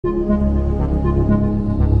Hi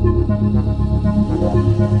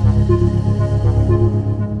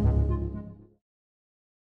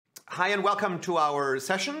and welcome to our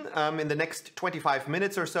session. In the next 25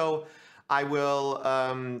 minutes or so, I will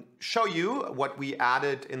show you what we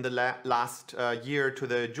added in the last year to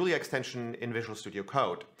the Julia extension in Visual Studio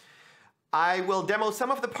Code. I will demo some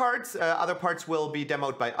of the parts. Other parts will be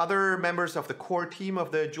demoed by other members of the core team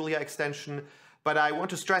of the Julia extension. But I want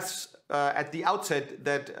to stress at the outset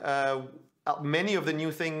that many of the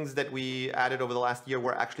new things that we added over the last year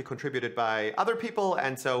were actually contributed by other people.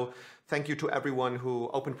 And so thank you to everyone who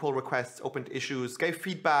opened pull requests, opened issues, gave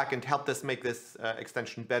feedback, and helped us make this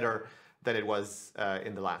extension better than it was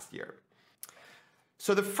in the last year.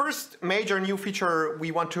 So the first major new feature we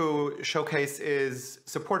want to showcase is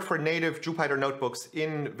support for native Jupyter notebooks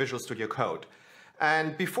in Visual Studio Code.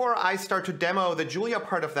 And before I start to demo the Julia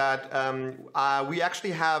part of that, we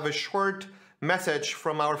actually have a short message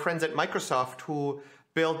from our friends at Microsoft who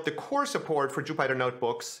built the core support for Jupyter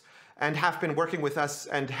notebooks and have been working with us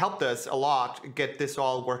and helped us a lot get this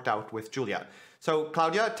all worked out with Julia. So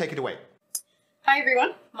Claudia, take it away. Hi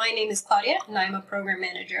everyone, my name is Claudia and I'm a program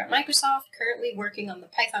manager at Microsoft, currently working on the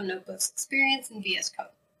Python Notebooks experience in VS Code.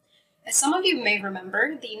 As some of you may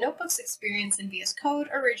remember, the Notebooks experience in VS Code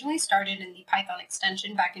originally started in the Python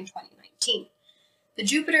extension back in 2019. The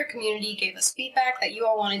Jupyter community gave us feedback that you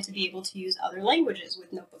all wanted to be able to use other languages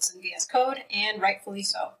with notebooks in VS Code, and rightfully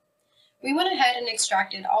so. We went ahead and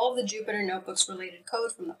extracted all of the Jupyter Notebooks related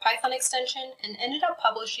code from the Python extension and ended up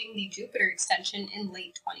publishing the Jupyter extension in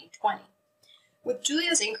late 2020. With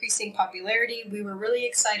Julia's increasing popularity, we were really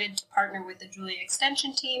excited to partner with the Julia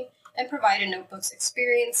extension team and provide a notebooks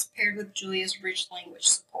experience paired with Julia's rich language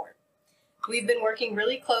support. We've been working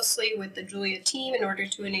really closely with the Julia team in order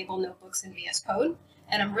to enable notebooks in VS Code,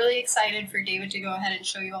 and I'm really excited for David to go ahead and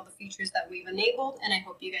show you all the features that we've enabled, and I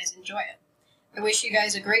hope you guys enjoy it. I wish you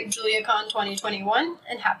guys a great JuliaCon 2021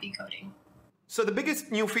 and happy coding. So the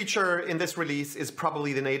biggest new feature in this release is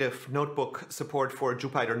probably the native notebook support for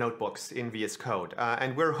Jupyter notebooks in VS Code.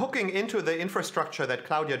 And we're hooking into the infrastructure that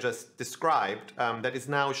Claudia just described that is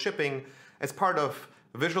now shipping as part of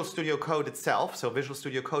Visual Studio Code itself. So Visual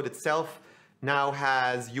Studio Code itself now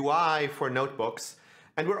has UI for notebooks.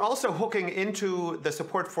 And we're also hooking into the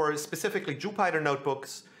support for specifically Jupyter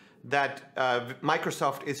notebooks that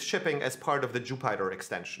Microsoft is shipping as part of the Jupyter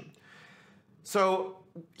extension. So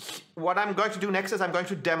what I'm going to do next is I'm going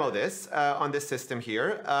to demo this on this system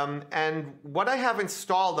here. And what I have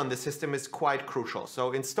installed on this system is quite crucial.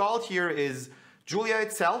 So installed here is Julia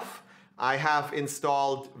itself. I have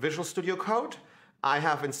installed Visual Studio Code. I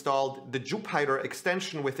have installed the Jupyter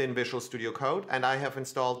extension within Visual Studio Code. And I have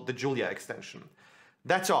installed the Julia extension.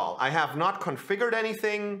 That's all. I have not configured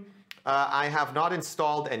anything. I have not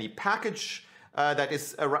installed any package that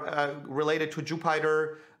is related to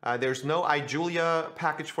Jupyter. There's no iJulia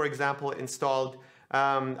package, for example, installed.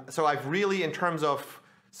 So I've really, in terms of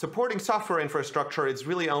supporting software infrastructure, it's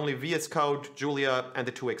really only VS Code, Julia, and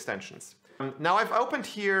the two extensions. Now I've opened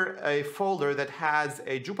here a folder that has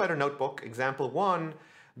a Jupyter notebook, example 1,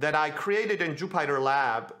 that I created in Jupyter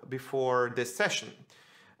Lab before this session.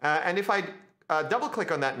 And if I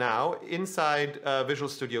double-click on that now inside Visual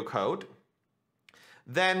Studio Code,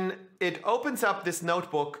 then it opens up this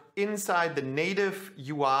notebook inside the native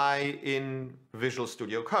UI in Visual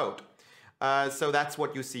Studio Code. So that's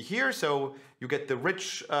what you see here. So you get the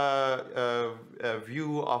rich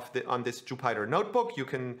view of on this Jupyter notebook. You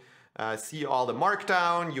can see all the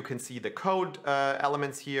markdown. You can see the code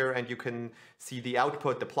elements here, and you can see the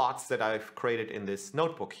output, the plots that I've created in this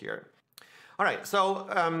notebook here. All right, so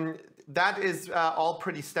that is all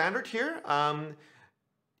pretty standard here.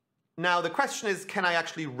 Now the question is, can I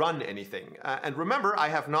actually run anything? And remember, I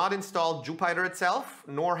have not installed Jupyter itself,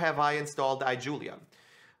 nor have I installed iJulia.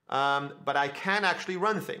 But I can actually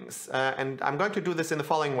run things. And I'm going to do this in the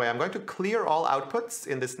following way. I'm going to clear all outputs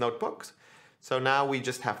in this notebook. So now we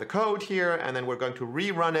just have the code here, and then we're going to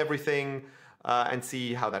rerun everything and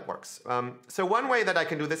see how that works. So one way that I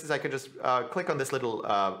can do this is I can just click on this little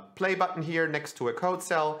play button here next to a code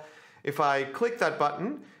cell. If I click that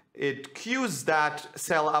button, it queues that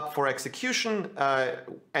cell up for execution.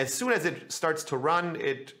 As soon as it starts to run,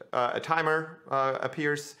 a timer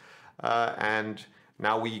appears. And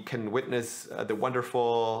now we can witness the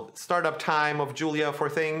wonderful startup time of Julia for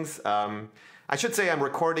things. I should say I'm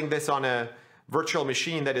recording this on a virtual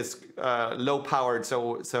machine that is low powered.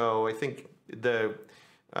 So I think the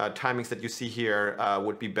timings that you see here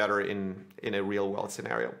would be better in a real world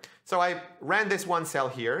scenario. So I ran this one cell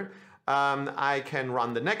here. I can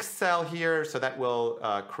run the next cell here, so that will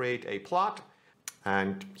create a plot.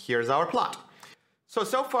 And here's our plot.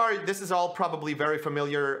 So far, this is all probably very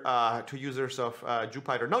familiar to users of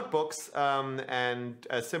Jupyter notebooks and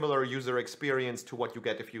a similar user experience to what you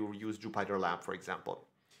get if you use Jupyter Lab, for example.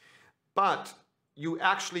 But you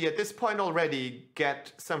actually, at this point already,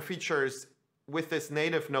 get some features with this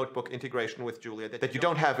native notebook integration with Julia that you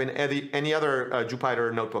don't have in any other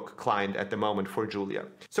Jupyter notebook client at the moment for Julia.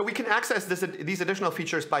 So we can access these additional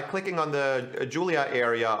features by clicking on the Julia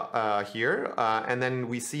area here, and then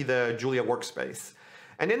we see the Julia workspace.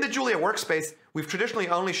 And in the Julia workspace, we've traditionally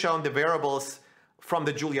only shown the variables from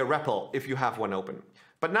the Julia REPL if you have one open.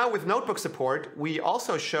 But now with notebook support, we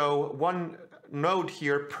also show one node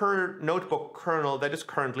here per notebook kernel that is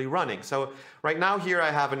currently running. So right now here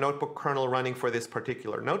I have a notebook kernel running for this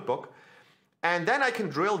particular notebook. And then I can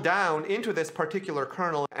drill down into this particular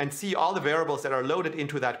kernel and see all the variables that are loaded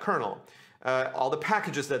into that kernel. All the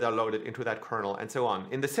packages that are loaded into that kernel, and so on.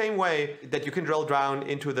 In the same way that you can drill down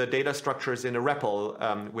into the data structures in a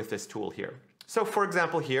REPL with this tool here. So for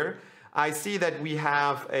example here, I see that we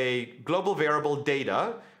have a global variable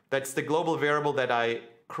data. That's the global variable that I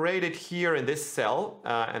created here in this cell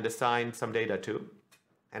and assigned some data to.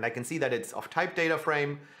 And I can see that it's of type data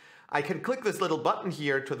frame. I can click this little button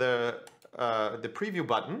here to the preview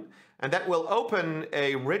button, and that will open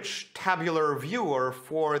a rich tabular viewer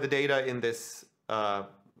for the data in this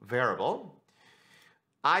variable.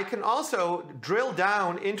 I can also drill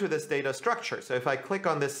down into this data structure. So if I click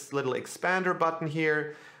on this little expander button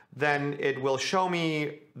here, then it will show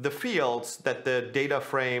me the fields that the data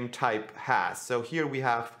frame type has. So here we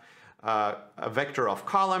have a vector of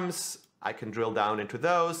columns. I can drill down into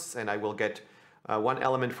those, and I will get one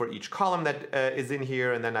element for each column that is in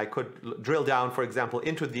here, and then I could drill down, for example,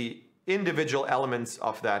 into the individual elements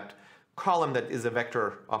of that column that is a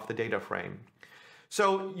vector of the data frame.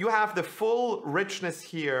 So you have the full richness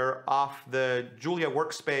here of the Julia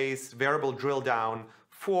workspace variable drill down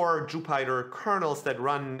for Jupyter kernels that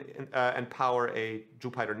run and power a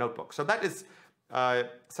Jupyter notebook. So that is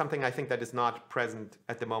something I think that is not present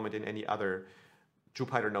at the moment in any other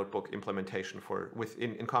Jupyter notebook implementation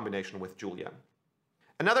in combination with Julia.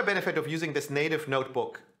 Another benefit of using this native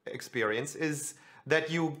notebook experience is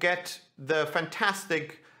that you get the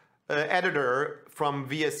fantastic editor from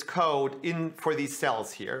VSCode in for these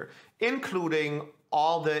cells here, including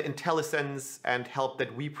all the IntelliSense and help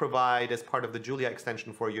that we provide as part of the Julia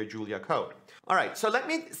extension for your Julia code. All right, so let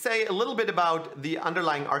me say a little bit about the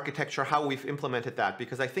underlying architecture, how we've implemented that,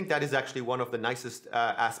 because I think that is actually one of the nicest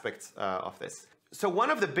aspects of this. So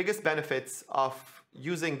one of the biggest benefits of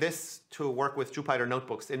using this to work with Jupyter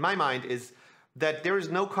notebooks, in my mind, is that there is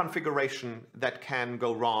no configuration that can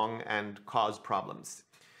go wrong and cause problems.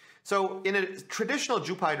 So in a traditional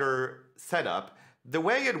Jupyter setup, the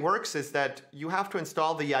way it works is that you have to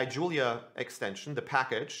install the iJulia extension, the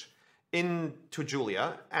package, into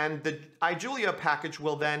Julia, and the iJulia package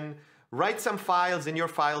will then write some files in your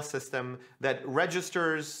file system that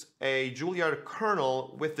registers a Julia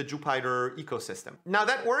kernel with the Jupyter ecosystem. Now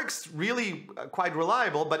that works really quite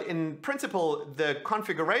reliable, but in principle, the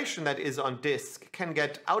configuration that is on disk can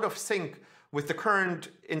get out of sync with the current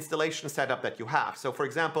installation setup that you have. So for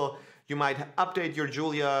example, you might update your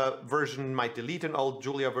Julia version, might delete an old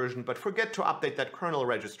Julia version, but forget to update that kernel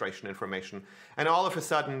registration information. And all of a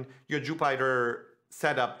sudden, your Jupyter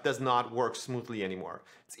setup does not work smoothly anymore.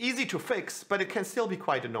 It's easy to fix, but it can still be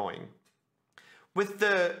quite annoying. With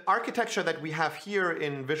the architecture that we have here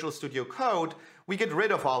in Visual Studio Code, we get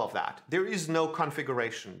rid of all of that. There is no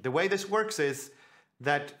configuration. The way this works is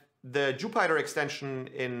that the Jupyter extension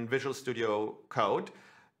in Visual Studio Code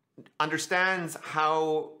understands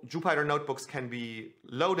how Jupyter notebooks can be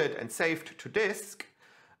loaded and saved to disk,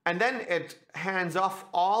 and then it hands off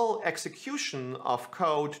all execution of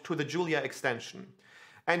code to the Julia extension.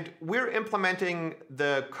 And we're implementing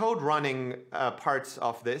the code running parts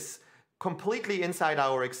of this completely inside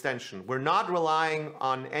our extension. We're not relying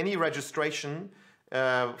on any registration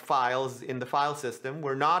files in the file system.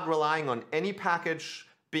 We're not relying on any package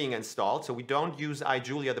being installed. So we don't use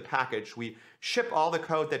iJulia, the package. We ship all the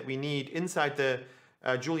code that we need inside the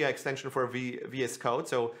Julia extension for VSCode.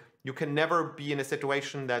 So you can never be in a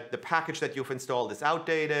situation that the package that you've installed is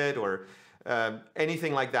outdated or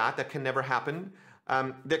anything like that. That can never happen.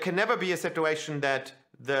 There can never be a situation that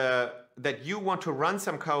you want to run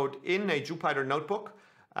some code in a Jupyter notebook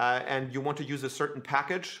and you want to use a certain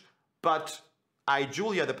package, but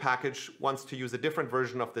iJulia, the package, wants to use a different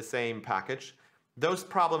version of the same package. Those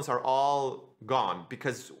problems are all gone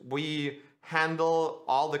because we handle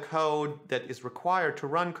all the code that is required to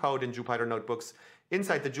run code in Jupyter notebooks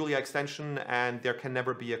inside the Julia extension, and there can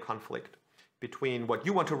never be a conflict between what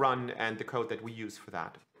you want to run and the code that we use for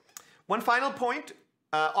that. One final point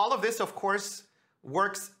All of this, of course,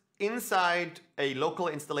 works inside a local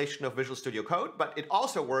installation of Visual Studio Code, but it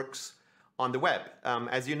also works on the web.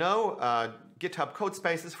 As you know, GitHub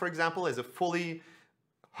Codespaces, for example, is a fully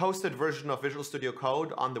hosted version of Visual Studio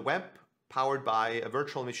Code on the web, powered by a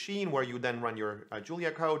virtual machine where you then run your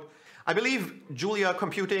Julia code. I believe Julia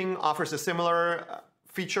Computing offers a similar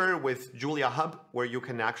feature with Julia Hub, where you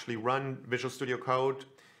can actually run Visual Studio Code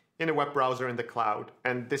in a web browser in the cloud.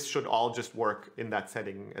 And this should all just work in that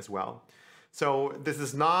setting as well. So this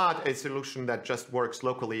is not a solution that just works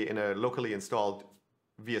locally in a locally installed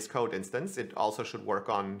VS Code instance. It also should work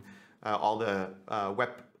on all the web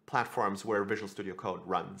platforms where Visual Studio Code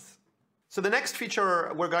runs. So the next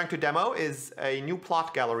feature we're going to demo is a new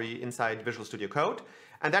plot gallery inside Visual Studio Code.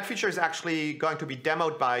 And that feature is actually going to be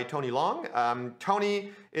demoed by Tony Long.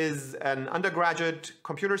 Tony is an undergraduate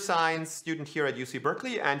computer science student here at UC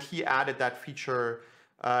Berkeley, and he added that feature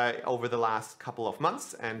over the last couple of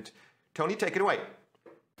months. And Tony, take it away.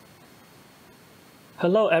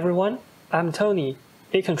 Hello, everyone. I'm Tony,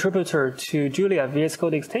 a contributor to Julia VS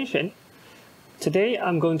Code extension. Today,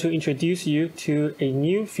 I'm going to introduce you to a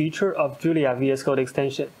new feature of Julia VS Code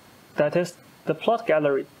extension, that is the plot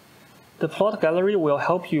gallery. The plot gallery will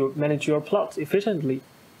help you manage your plots efficiently.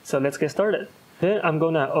 So let's get started. Then I'm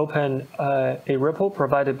going to open a REPL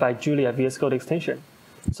provided by Julia VS Code extension.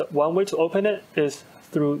 So one way to open it is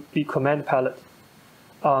through the command palette.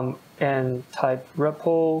 And type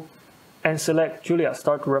REPL and select Julia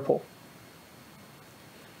Start REPL.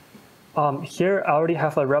 Here I already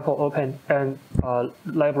have a REPL open and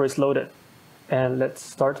libraries loaded. And let's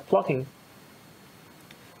start plotting.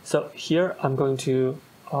 So here I'm going to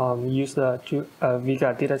use the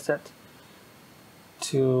Vega dataset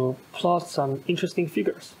to plot some interesting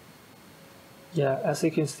figures. Yeah, as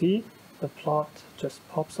you can see, the plot just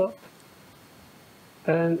pops up.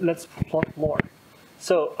 And let's plot more.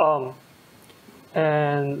 So,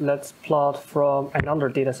 and let's plot from another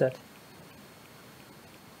dataset.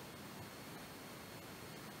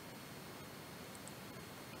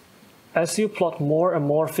 As you plot more and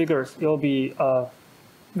more figures, it will be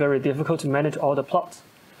very difficult to manage all the plots.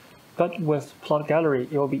 But with plot gallery,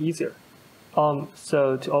 it will be easier.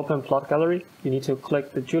 So to open plot gallery, you need to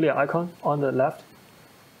click the Julia icon on the left.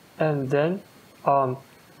 And then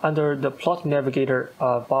under the plot navigator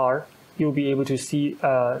bar, you'll be able to see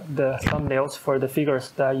the thumbnails for the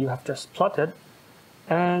figures that you have just plotted.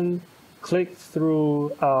 And click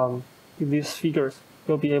through these figures,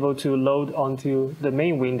 you'll be able to load onto the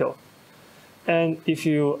main window. And if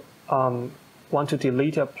you want to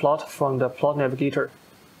delete a plot from the plot navigator,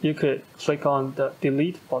 you could click on the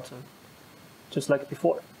delete button, just like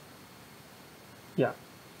before. Yeah.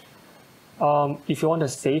 If you want to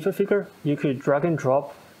save a figure, you could drag and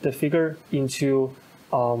drop the figure into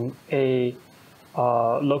a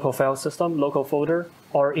local file system, local folder,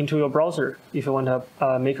 or into your browser if you want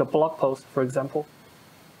to make a blog post, for example.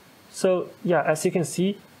 So yeah, as you can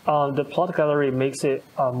see, the plot gallery makes it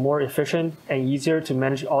more efficient and easier to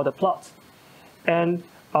manage all the plots. And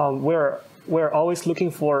we're always looking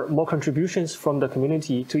for more contributions from the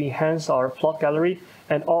community to enhance our plot gallery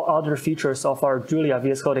and all other features of our Julia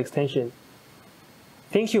VS Code extension.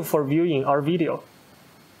 Thank you for viewing our video.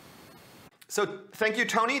 So thank you,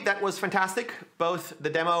 Tony. That was fantastic, both the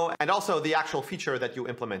demo and also the actual feature that you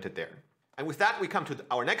implemented there. And with that, we come to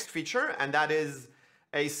our next feature, and that is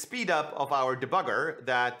a speed up of our debugger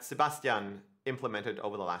that Sebastian implemented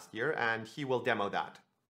over the last year, and he will demo that.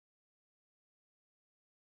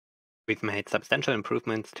 We've made substantial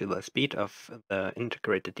improvements to the speed of the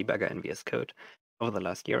integrated debugger in VS Code over the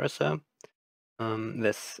last year or so.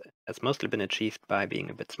 This has mostly been achieved by being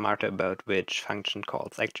a bit smarter about which function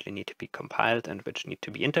calls actually need to be compiled and which need to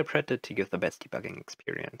be interpreted to give the best debugging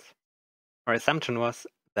experience. Our assumption was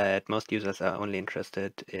that most users are only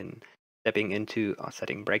interested in stepping into or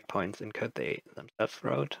setting breakpoints in code they themselves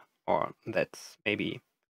wrote, or that's maybe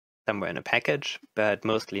somewhere in a package, but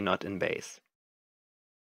mostly not in base.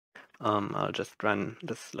 I'll just run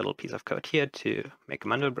this little piece of code here to make a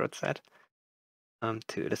Mandelbrot set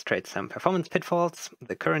to illustrate some performance pitfalls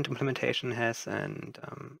the current implementation has, and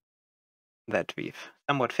that we've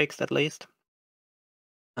somewhat fixed at least.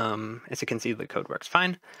 As you can see, the code works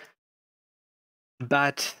fine,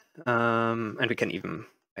 but and we can even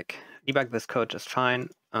debug this code just fine,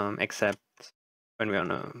 except when we're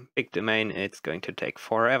on a big domain, it's going to take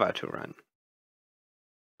forever to run.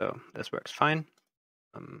 So this works fine.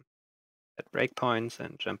 Set breakpoints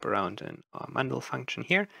and jump around in our Mandel function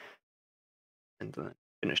here, and then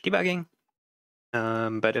finish debugging.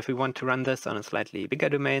 But if we want to run this on a slightly bigger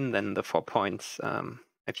domain than the 4 points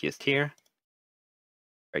I've used here,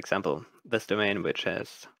 For example, this domain, which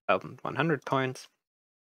has 1,100 points,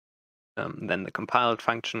 then the compiled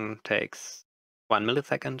function takes 1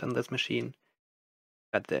 millisecond on this machine.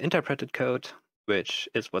 But the interpreted code, which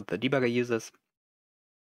is what the debugger uses,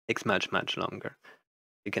 takes much, much longer.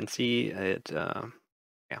 You can see it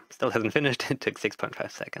still hasn't finished. It took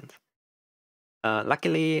 6.5 seconds.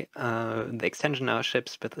 Luckily, the extension now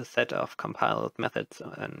ships with a set of compiled methods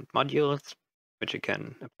and modules, which you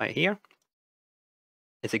can apply here.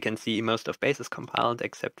 As you can see, most of base is compiled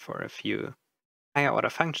except for a few higher order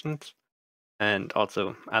functions, and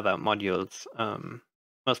also other modules,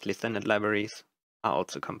 mostly standard libraries, are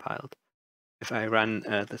also compiled. If I run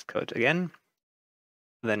this code again,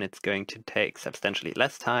 then it's going to take substantially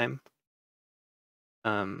less time.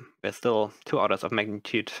 We're still 2 orders of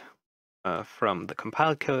magnitude from the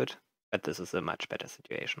compiled code, but this is a much better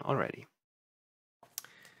situation already.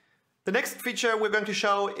 The next feature we're going to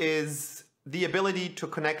show is the ability to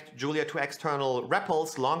connect Julia to external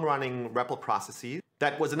REPLs, long-running REPL processes.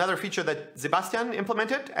 That was another feature that Sebastian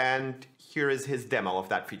implemented, and here is his demo of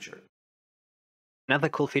that feature. Another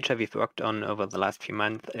cool feature we've worked on over the last few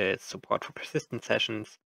months is support for persistent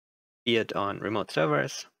sessions, be it on remote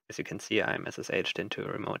servers. As you can see, I'm SSH'd into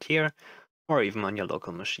a remote here, or even on your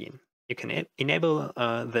local machine. You can enable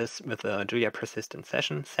this with a Julia persistent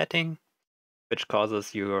session setting, which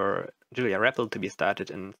causes your Julia REPL to be started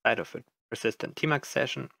inside of a persistent tmux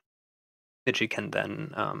session, which you can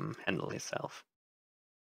then handle yourself.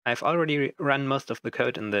 I've already run most of the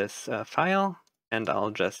code in this file, and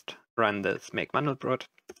I'll just run this make mandelbrot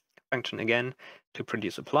function again to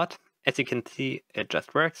produce a plot. As you can see, it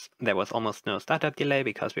just works. There was almost no startup delay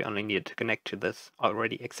because we only needed to connect to this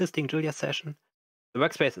already existing Julia session. The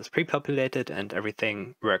workspace is pre-populated and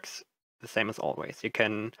everything works the same as always. You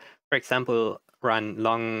can, for example, run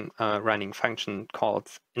long-running function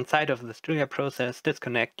calls inside of this Julia process,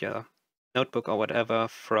 disconnect your notebook or whatever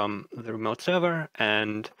from the remote server,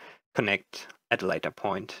 and connect at a later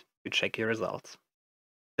point to check your results.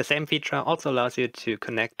 The same feature also allows you to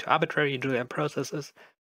connect to arbitrary Julia processes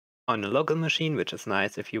on a local machine, which is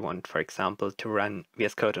nice if you want, for example, to run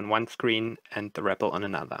VSCode on one screen and the REPL on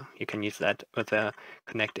another. You can use that with a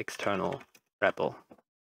connect external REPL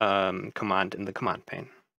command in the command pane.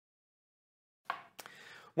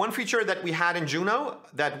 One feature that we had in Juno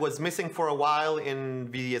that was missing for a while in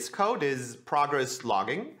VSCode is progress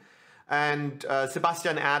logging. And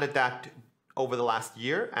Sebastian added that over the last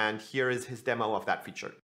year, and here is his demo of that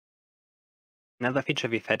feature. Another feature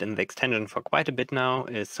we've had in the extension for quite a bit now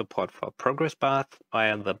is support for progress bars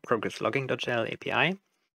via the progresslogging.jl API,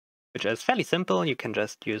 which is fairly simple. You can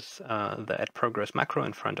just use the add_progress macro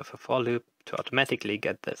in front of a for loop to automatically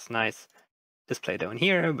get this nice display down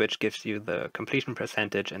here, which gives you the completion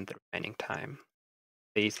percentage and the remaining time.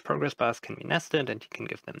 These progress bars can be nested, and you can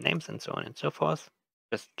give them names and so on and so forth.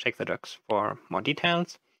 Just check the docs for more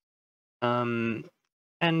details.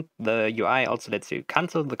 And the UI also lets you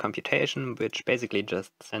cancel the computation, which basically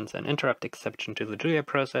just sends an interrupt exception to the Julia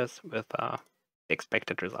process with the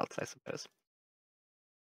expected results, I suppose.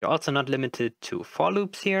 You're also not limited to for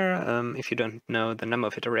loops here. If you don't know the number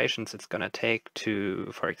of iterations it's going to take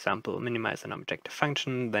to, for example, minimize an objective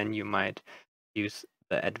function, then you might use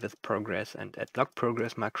the add with progress and add log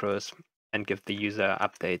progress macros and give the user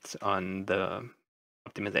updates on the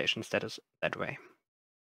optimization status that way.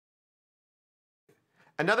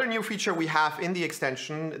 Another new feature we have in the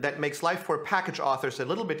extension that makes life for package authors a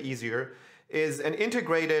little bit easier is an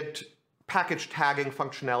integrated package tagging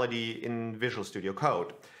functionality in Visual Studio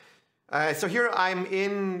Code. So here I'm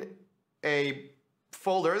in a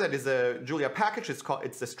folder that is a Julia package.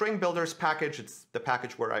 It's the string builders package. It's the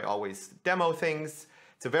package where I always demo things.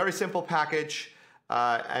 It's a very simple package.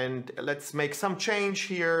 And let's make some change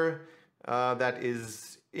here that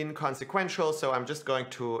is inconsequential. So I'm just going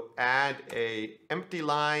to add an empty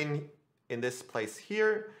line in this place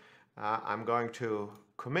here. I'm going to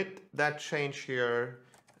commit that change here,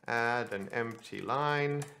 add an empty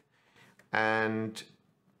line, and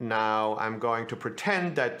now I'm going to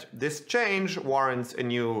pretend that this change warrants a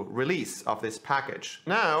new release of this package.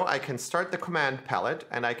 Now I can start the command palette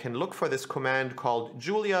and I can look for this command called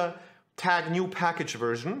Julia tag new package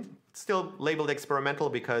version. It's still labeled experimental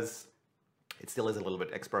because it still is a little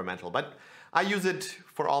bit experimental, but I use it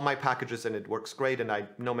for all my packages and it works great, and I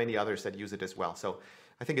know many others that use it as well. So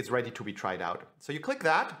I think it's ready to be tried out. So you click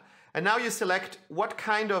that, and now you select what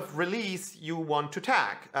kind of release you want to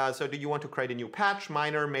tag. So do you want to create a new patch,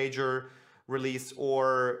 minor, major release,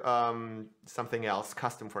 or something else,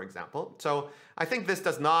 custom, for example. So I think this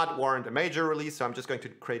does not warrant a major release, so I'm just going to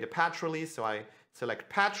create a patch release. So I select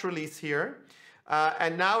patch release here.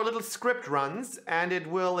 And now a little script runs, and it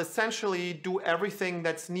will essentially do everything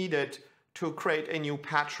that's needed to create a new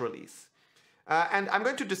patch release. And I'm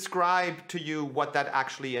going to describe to you what that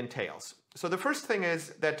actually entails. So the first thing is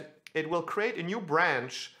that it will create a new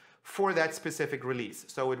branch for that specific release.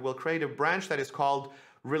 So it will create a branch that is called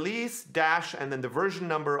release dash and then the version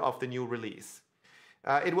number of the new release.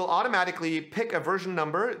 It will automatically pick a version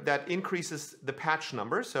number that increases the patch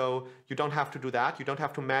number, so you don't have to do that. You don't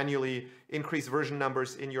have to manually increase version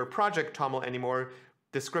numbers in your project toml anymore.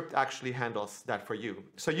 The script actually handles that for you.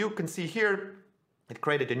 So you can see here, it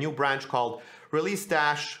created a new branch called release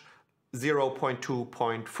dash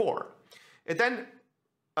 0.2.4. It then,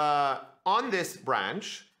 on this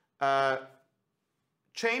branch,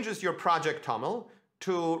 changes your project toml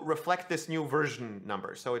to reflect this new version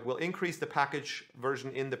number. So it will increase the package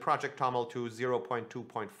version in the project toml to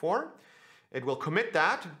 0.2.4. It will commit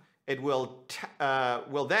that. It will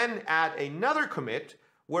then add another commit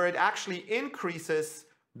where it actually increases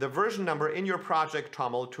the version number in your project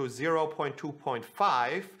toml to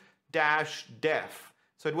 0.2.5-def.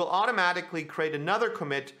 So it will automatically create another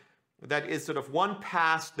commit that is sort of one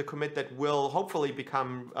past the commit that will hopefully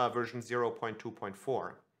become version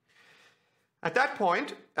 0.2.4. At that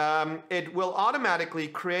point, it will automatically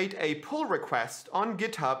create a pull request on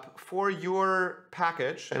GitHub for your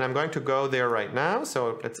package. And I'm going to go there right now.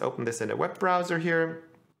 So let's open this in a web browser here.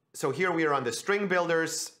 So here we are on the string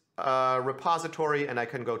builders repository, and I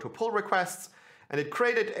can go to pull requests. And it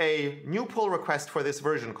created a new pull request for this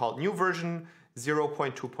version called new version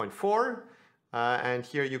 0.2.4. And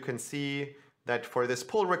here you can see that for this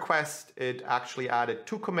pull request, it actually added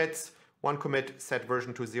two commits. One commit set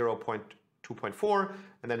version to 0.2.4,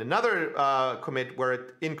 and then another commit where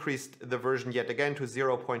it increased the version yet again to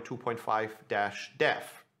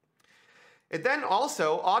 0.2.5-def. It then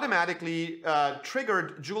also automatically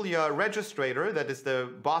triggered Julia Registrator, that is the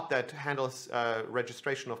bot that handles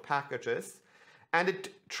registration of packages, and it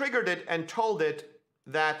triggered it and told it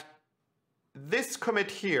that this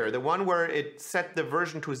commit here, the one where it set the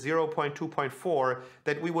version to 0.2.4,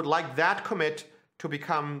 that we would like that commit to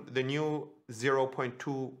become the new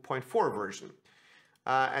 0.2.4 version.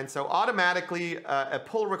 And so automatically a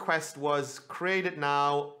pull request was created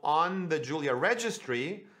now on the Julia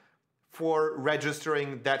registry for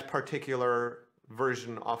registering that particular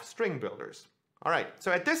version of string builders. All right,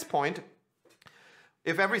 so at this point,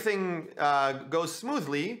 if everything goes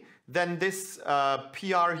smoothly, then this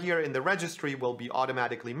PR here in the registry will be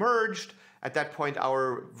automatically merged. At that point,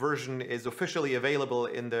 our version is officially available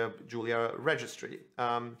in the Julia registry.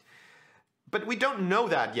 But we don't know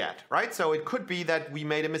that yet, right? So it could be that we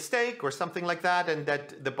made a mistake or something like that, and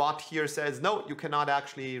that the bot here says, no, you cannot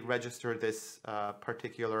actually register this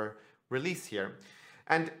particular release here.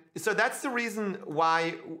 And so that's the reason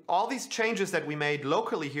why all these changes that we made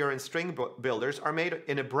locally here in string builders are made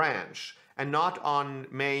in a branch and not on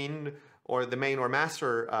main or the main or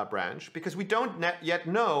master branch, because we don't yet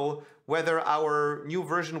know whether our new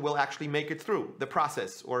version will actually make it through the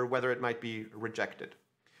process or whether it might be rejected.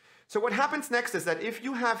 So what happens next is that if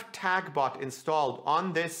you have tagbot installed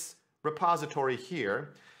on this repository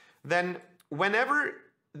here, then whenever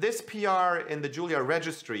this PR in the Julia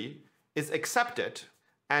registry is accepted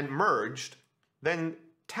and merged, then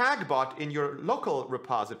tagbot in your local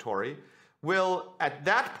repository will at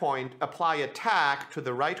that point apply a tag to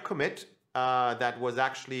the right commit that was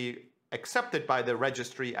actually accepted by the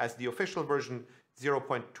registry as the official version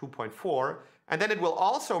 0.2.4, and then it will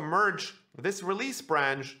also merge this release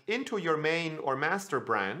branch into your main or master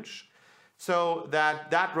branch so that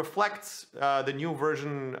that reflects the new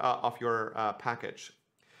version of your package.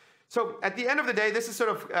 So at the end of the day, this is sort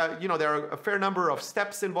of, there are a fair number of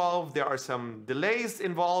steps involved. There are some delays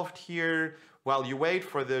involved here while you wait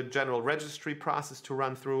for the general registry process to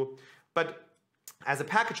run through. But as a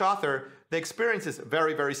package author, the experience is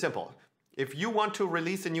very, very simple. If you want to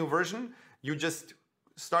release a new version, you just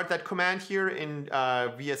start that command here in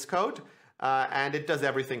VSCode, and it does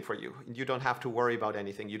everything for you. You don't have to worry about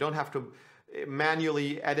anything. You don't have to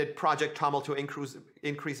manually edit project toml to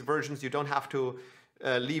increase versions. You don't have to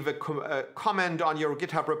leave a comment on your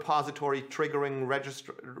GitHub repository triggering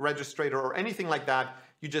registrator or anything like that.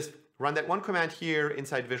 You just run that one command here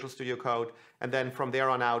inside Visual Studio Code, and then from there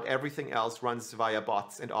on out, everything else runs via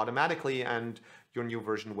bots and automatically, and your new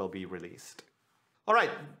version will be released. All right,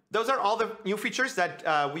 those are all the new features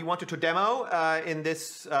that we wanted to demo in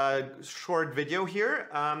this short video here.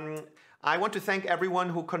 I want to thank everyone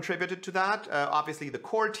who contributed to that. Obviously, the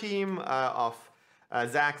core team of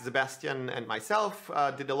Zach, Sebastian, and myself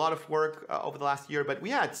did a lot of work over the last year, but we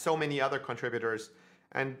had so many other contributors,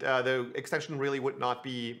 And the extension really would not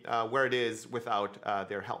be where it is without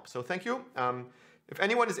their help. So thank you. If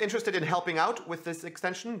anyone is interested in helping out with this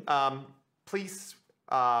extension, please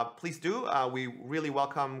do. We really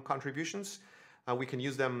welcome contributions. We can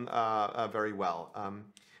use them very well.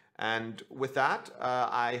 And with that,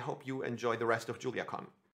 I hope you enjoy the rest of JuliaCon.